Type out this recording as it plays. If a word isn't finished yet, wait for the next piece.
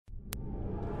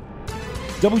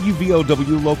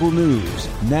WVOW Local News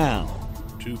now.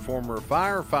 Two former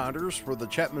firefighters for the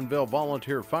Chapmanville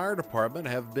Volunteer Fire Department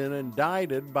have been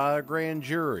indicted by a grand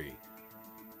jury.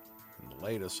 And the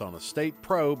latest on a state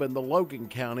probe in the Logan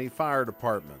County Fire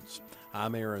Departments.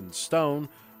 I'm Aaron Stone.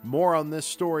 More on this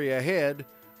story ahead.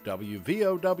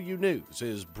 WVOW News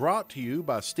is brought to you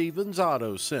by Stevens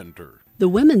Auto Center. The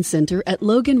Women's Center at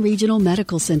Logan Regional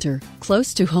Medical Center,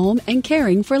 close to home and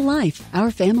caring for life.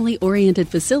 Our family-oriented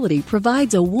facility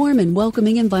provides a warm and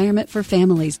welcoming environment for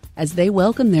families as they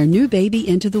welcome their new baby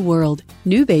into the world.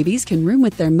 New babies can room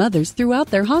with their mothers throughout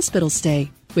their hospital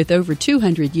stay. With over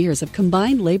 200 years of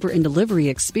combined labor and delivery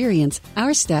experience,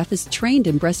 our staff is trained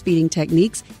in breastfeeding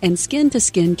techniques and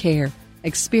skin-to-skin care.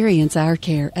 Experience our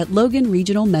care at Logan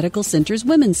Regional Medical Center's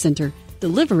Women's Center,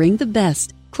 delivering the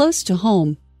best, close to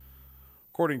home.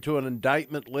 According to an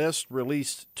indictment list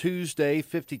released Tuesday,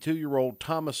 52-year-old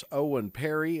Thomas Owen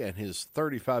Perry and his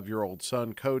 35-year-old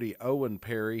son Cody Owen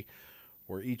Perry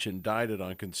were each indicted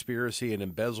on conspiracy and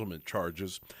embezzlement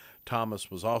charges. Thomas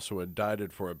was also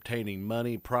indicted for obtaining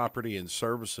money, property, and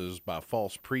services by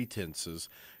false pretenses.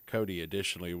 Cody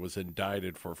additionally was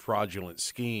indicted for fraudulent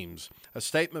schemes. A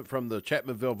statement from the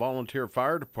Chapmanville Volunteer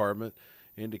Fire Department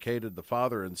indicated the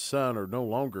father and son are no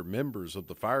longer members of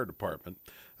the fire department.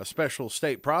 A special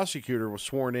state prosecutor was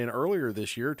sworn in earlier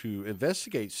this year to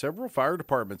investigate several fire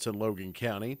departments in Logan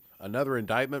County. Another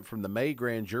indictment from the May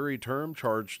grand jury term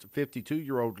charged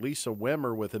 52-year-old Lisa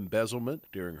Wimmer with embezzlement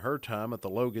during her time at the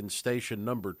Logan Station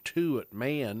No. 2 at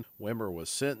Man. Wimmer was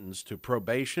sentenced to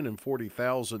probation and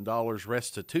 $40,000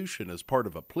 restitution as part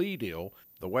of a plea deal.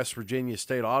 The West Virginia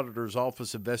State Auditor's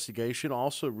Office investigation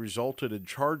also resulted in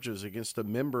charges against a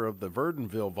member of the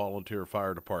Verdonville Volunteer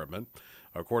Fire Department.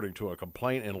 According to a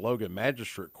complaint in Logan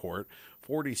Magistrate Court,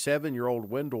 47-year-old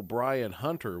Wendell Brian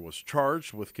Hunter was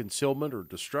charged with concealment or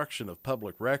destruction of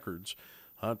public records.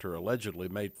 Hunter allegedly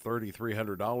made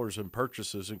 $3,300 in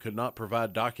purchases and could not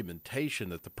provide documentation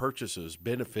that the purchases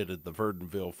benefited the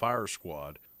Verdonville Fire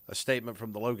Squad. A statement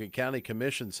from the Logan County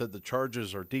Commission said the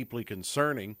charges are deeply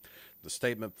concerning. The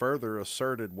statement further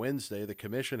asserted Wednesday the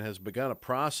commission has begun a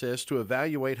process to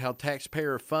evaluate how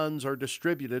taxpayer funds are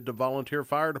distributed to volunteer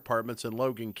fire departments in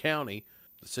Logan County.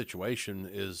 The situation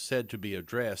is said to be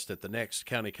addressed at the next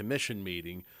county commission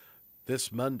meeting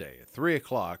this Monday at 3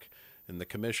 o'clock in the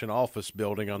commission office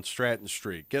building on Stratton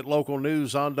Street. Get local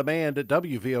news on demand at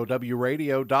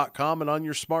WVOWradio.com and on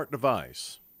your smart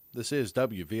device. This is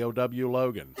WVOW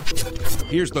Logan.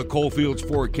 Here's the Coalfields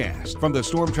forecast from the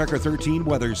Storm Tracker 13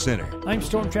 Weather Center. I'm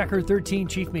Storm Tracker 13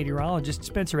 Chief Meteorologist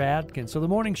Spencer Atkins. So the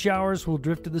morning showers will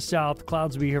drift to the south.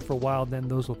 Clouds will be here for a while, then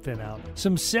those will thin out.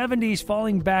 Some 70s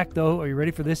falling back, though. Are you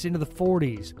ready for this? Into the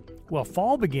 40s. Well,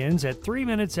 fall begins at 3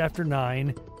 minutes after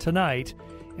 9 tonight,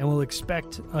 and we'll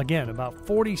expect, again, about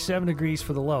 47 degrees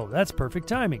for the low. That's perfect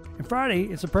timing. And Friday,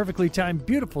 it's a perfectly timed,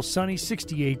 beautiful, sunny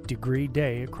 68-degree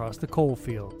day across the coal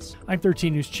fields. I'm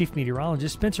 13 News Chief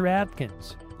Meteorologist Spencer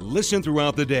Atkins. Listen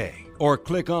throughout the day or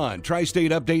click on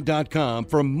tristateupdate.com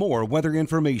for more weather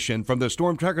information from the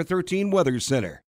Storm Tracker 13 Weather Center.